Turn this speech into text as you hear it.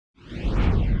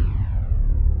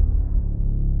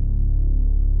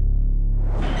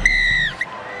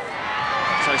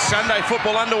Sunday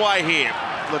football underway here.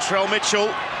 Latrell Mitchell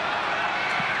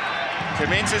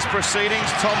commences proceedings.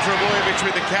 Tom Trbojevic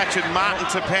with the catch and Martin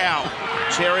Tapau.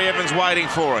 Cherry Evans waiting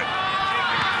for it.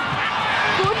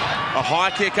 A high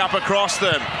kick up across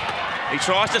them. He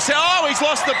tries to say, oh, he's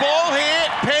lost the ball here.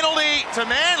 Penalty to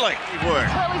Manly. Good work.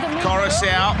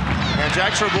 Coruscant. Now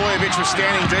Jake Trbojevic was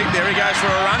standing deep there. He goes for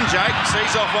a run, Jake.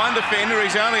 Sees off one defender.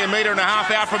 He's only 1.5 meters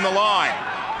out from the line.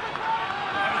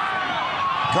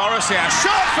 Coruscant.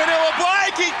 Shot for Noah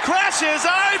Blake. He crashes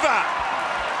over.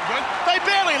 They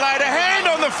barely laid a hand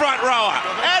on the front rower.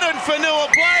 Adam Fanua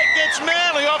Blake gets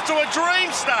Manly off to a dream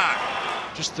start.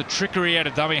 Just the trickery out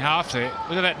of dummy half there.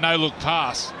 Look at that no-look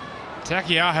pass.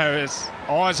 Takiaho has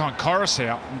eyes on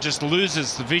Coruscant and just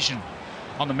loses the vision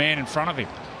on the man in front of him.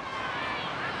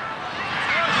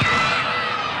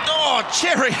 Oh,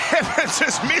 Cherry Evans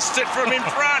has missed it from in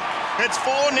front. It's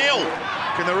 4-0.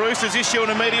 Can the Roosters issue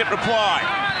an immediate reply?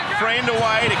 Friend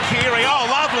away to Keary. Oh,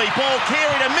 lovely ball.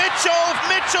 Keary to Mitchell.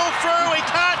 Mitchell through. He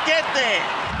can't get there.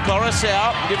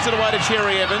 Coruscant gives it away to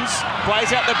Cherry Evans. Plays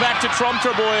out the back to Tom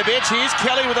Trbojevic. Here's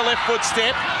Kelly with a left foot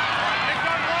step.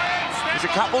 He's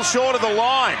a couple short of the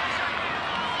line.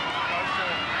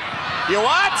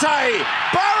 Uarte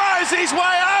burrows his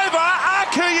way over.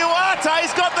 Aku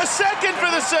Uate's got the second for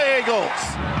the Sea Eagles.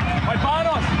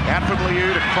 Out from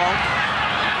Liu to Cronk.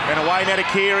 And away now to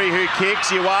Keary, who kicks.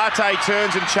 Uarte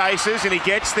turns and chases, and he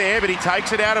gets there, but he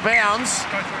takes it out of bounds.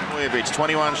 Trbojevic,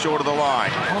 21 short of the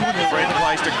line. Friend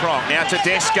plays to Cronk. Now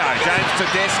Tedesco. James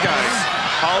Tedesco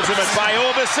holds him at bay.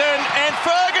 Orbison and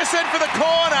Ferguson for the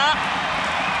corner.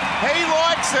 He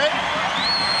likes it.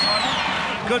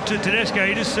 Got to Tedesco,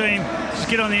 you just see him just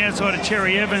get on the outside of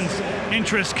Cherry Evans,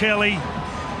 interest Kelly,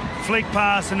 flick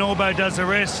pass, and Orbo does the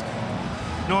rest.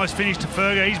 Nice finish to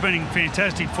Fergo. He's been in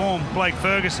fantastic form, Blake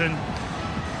Ferguson.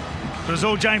 But it was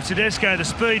all James Tedesco, the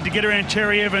speed to get around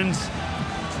Cherry Evans,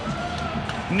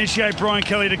 initiate Brian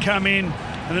Kelly to come in,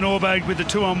 and then Orbo with the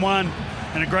 2-on-1,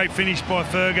 and a great finish by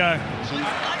Fergo.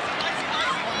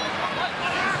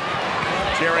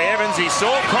 Cherry Evans, he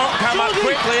saw Cronk come up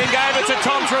quickly and gave it to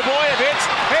Tom Trbojevic.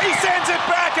 He sends it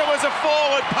back. It was a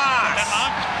forward pass.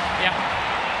 Yeah.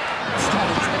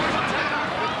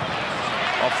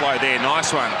 Offload there,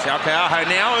 nice one. Taukeiaho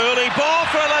now, early ball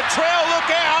for Latrell, look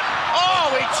out.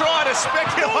 Oh, he tried a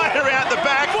speculator out the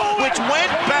back, which went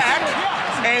back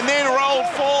and then rolled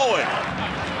forward.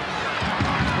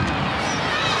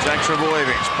 Jake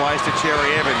Trbojevic plays to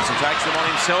Cherry Evans. He takes them on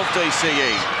himself,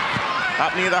 DCE.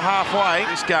 Up near the halfway,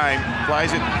 this game plays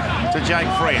it to Jake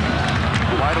Friend.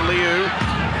 Away to Liu.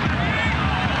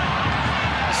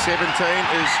 17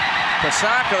 is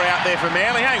Pasaka out there for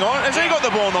Manly. Hang on, has he got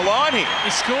the ball on the line here? He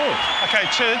scored. Okay,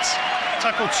 Chids,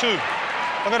 tackle 2.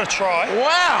 I've got to try.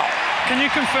 Wow! Can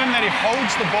you confirm that he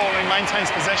holds the ball and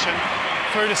maintains possession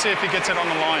through to see if he gets it on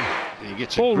the line? He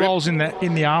gets ball rolls in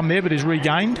the arm there, but is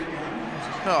regained.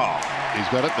 Oh, he's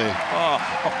got it there. Oh.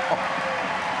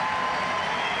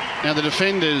 Now the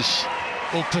defenders.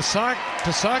 Well,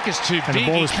 Pasaka's too big. And the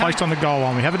ball is placed on the goal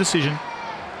line. We have a decision.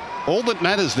 All that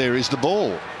matters there is the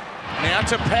ball. Now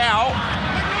to Powell.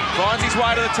 Finds his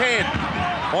way to the 10.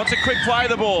 Wants a quick play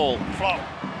the ball. Flop.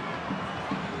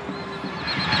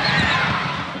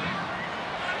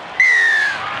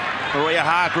 Maria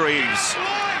Hargreaves.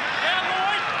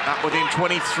 Up within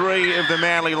 23 of the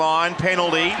Manly line.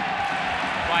 Penalty.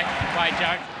 Wait,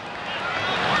 Joe.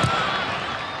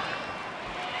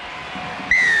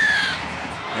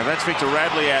 Now that's Victor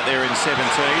Radley out there in 17.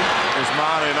 There's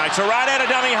Manu makes a run out of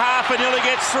dummy half and nearly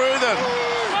gets through them.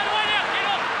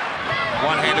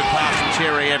 One-handed pass from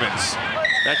Cherry Evans.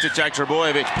 Back to Jake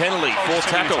Trbojevic. Penalty, 4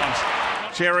 tackle.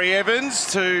 Cherry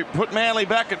Evans to put Manly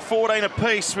back at 14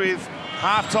 apiece with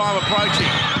half-time approaching.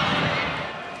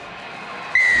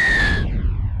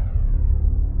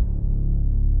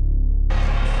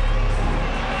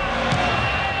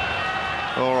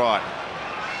 All right.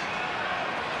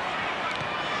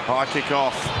 High kick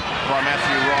off by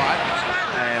Matthew Wright,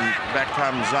 and back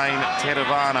comes Zane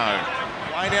Tedovano.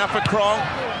 Way now for Cronk.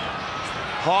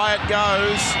 High it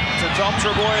goes to Tom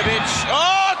Trbojevic.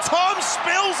 Oh, Tom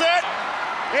spills it.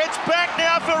 It's back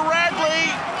now for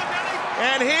Radley.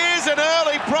 And here's an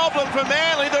early problem for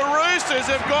Manly. The Roosters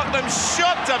have got them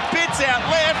shot to bits out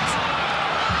left.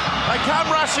 They come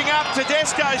rushing up.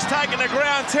 Tedesco's taking the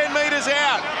ground 10 metres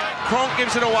out. Cronk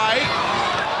gives it away.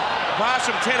 Pass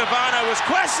from Tedovano was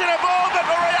questionable, but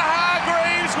Maria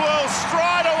Hargreaves will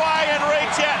stride away and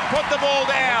reach out and put the ball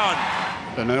down.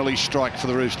 An early strike for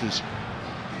the Roosters.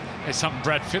 It's something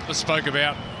Brad Fittler spoke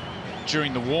about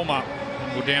during the warm-up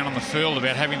when we're down on the field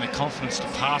about having the confidence to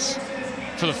pass,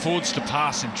 for the forwards to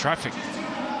pass in traffic.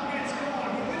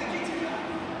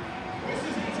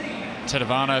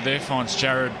 Tedavano there finds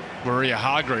Jared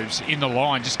Waria-Hargreaves in the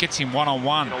line, just gets him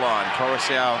one-on-one. The line,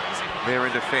 Coruscant there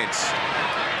in defence.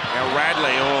 Now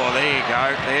Radley, oh, there you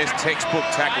go. There's textbook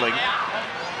tackling.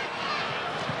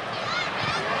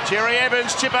 Jerry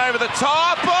Evans, chip over the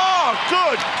top. Oh,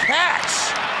 good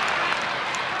catch.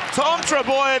 Tom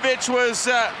Trbojevic was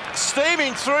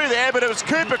steaming through there, but it was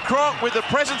Cooper Cronk with the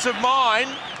presence of mind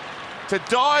to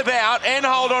dive out and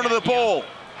hold on to the ball.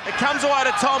 It comes away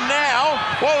to Tom now.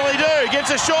 What will he do?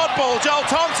 Gives a short ball. Joel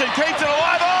Thompson keeps it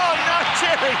alive. Oh, no,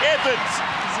 Jerry Evans.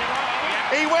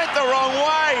 He went the wrong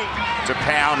way. To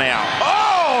Powell now.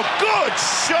 Oh, good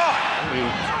shot.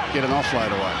 We'll get an offload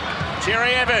away.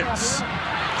 Jerry Evans.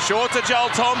 Short to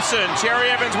Joel Thompson. Jerry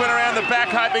Evans went around the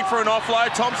back hoping for an offload.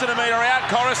 Thompson a metre out.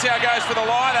 Coruscant goes for the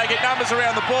line. They get numbers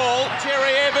around the ball.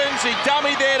 Jerry Evans, he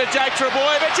dummied there to Jake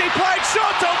Trbojevic. He played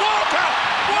shot to Walker.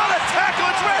 What a tackle.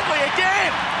 It's Radley again.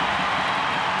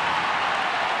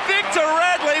 Victor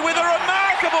Radley with a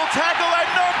remarkable tackle. They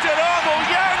knocked it on. Well,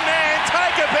 young man,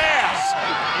 take a bounce.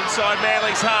 Inside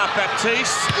Manly's half.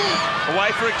 Baptiste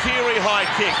away for a Kiri high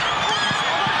kick.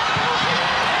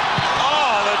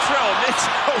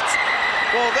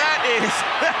 Well, that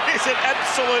is an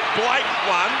absolute blatant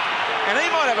one, and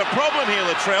he might have a problem here,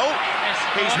 Latrell.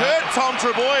 He's hurt Tom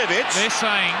Trbojevic. They're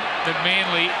saying that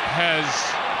Manly has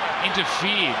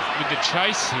interfered with the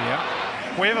chase here.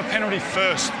 We have a penalty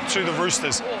first to the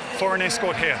Roosters for an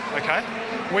escort here, okay?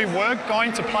 We were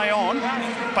going to play on,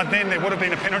 but then there would have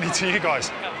been a penalty to you guys.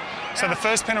 So the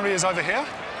first penalty is over here,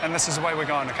 and this is the way we're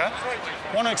going, okay?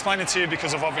 I want to explain it to you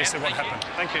because of obviously what happened.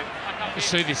 Thank you. You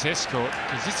see this escort,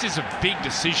 because this is a big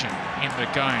decision in the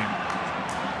game.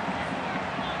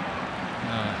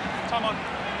 Time on.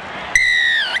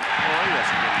 Oh, he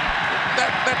doesn't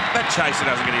get that chaser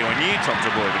doesn't get anyone near Tom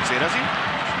Trbojevic here, does he?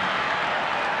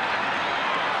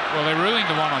 Well, they're ruling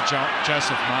the one on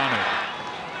Joseph Manu.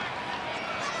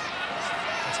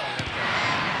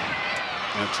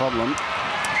 No problem.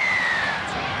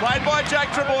 Played by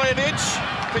Jake Trbojevic.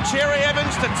 To Jerry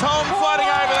Evans, to Tom, floating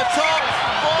over the top.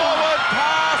 Forward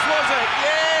pass, was it?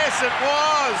 Yes, it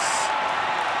was.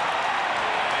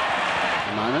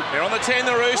 A moment. They're on the 10,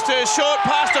 the Roosters. Short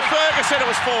pass to Ferguson, it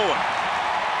was forward.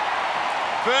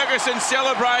 Ferguson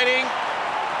celebrating.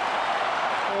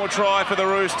 More try for the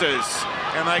Roosters,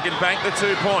 and they can bank the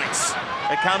 2 points.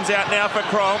 It comes out now for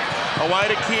Cronk.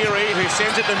 Away to Kiri, who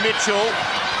sends it to Mitchell.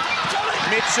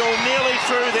 Mitchell nearly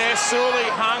through there. Sully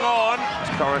hung on.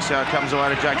 Coruscant comes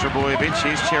away to Jake Trbojevic.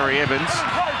 Here's Cherry Evans.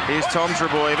 Here's Tom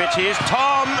Trbojevic. Here's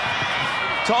Tom.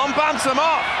 Tom bumps him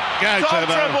off. Go, Tom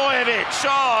Turbo. Trbojevic.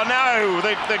 Oh, no.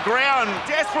 The ground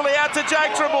desperately out to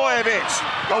Jake Trbojevic.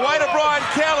 Away to Brian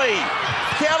Kelly.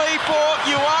 Kelly for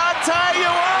Uarte.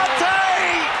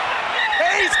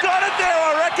 He's got it there,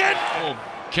 I reckon. Oh,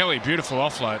 Kelly, beautiful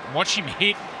offload. Watch him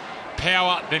hit,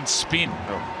 power, then spin.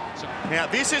 Now,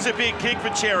 this is a big kick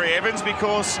for Cherry Evans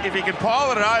because if he can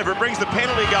pilot it over, it brings the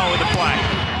penalty goal into play.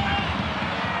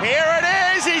 Here it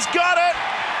is, he's got it.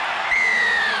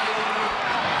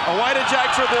 Away to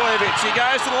Jake Trbojevic. He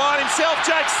goes to the line himself,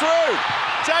 Jake's through.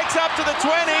 Jake's up to the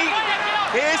 20.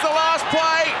 Here's the last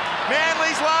play.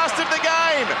 Manly's last of the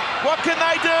game. What can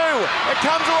they do? It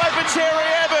comes away for Cherry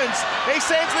Evans. He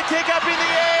sends the kick up in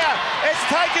the air. It's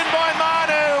taken by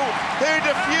Manu, who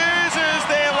defuses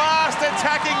their last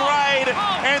attacking raid.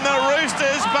 And the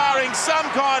Roosters, barring some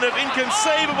kind of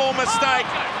inconceivable mistake,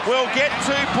 will get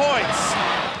 2 points.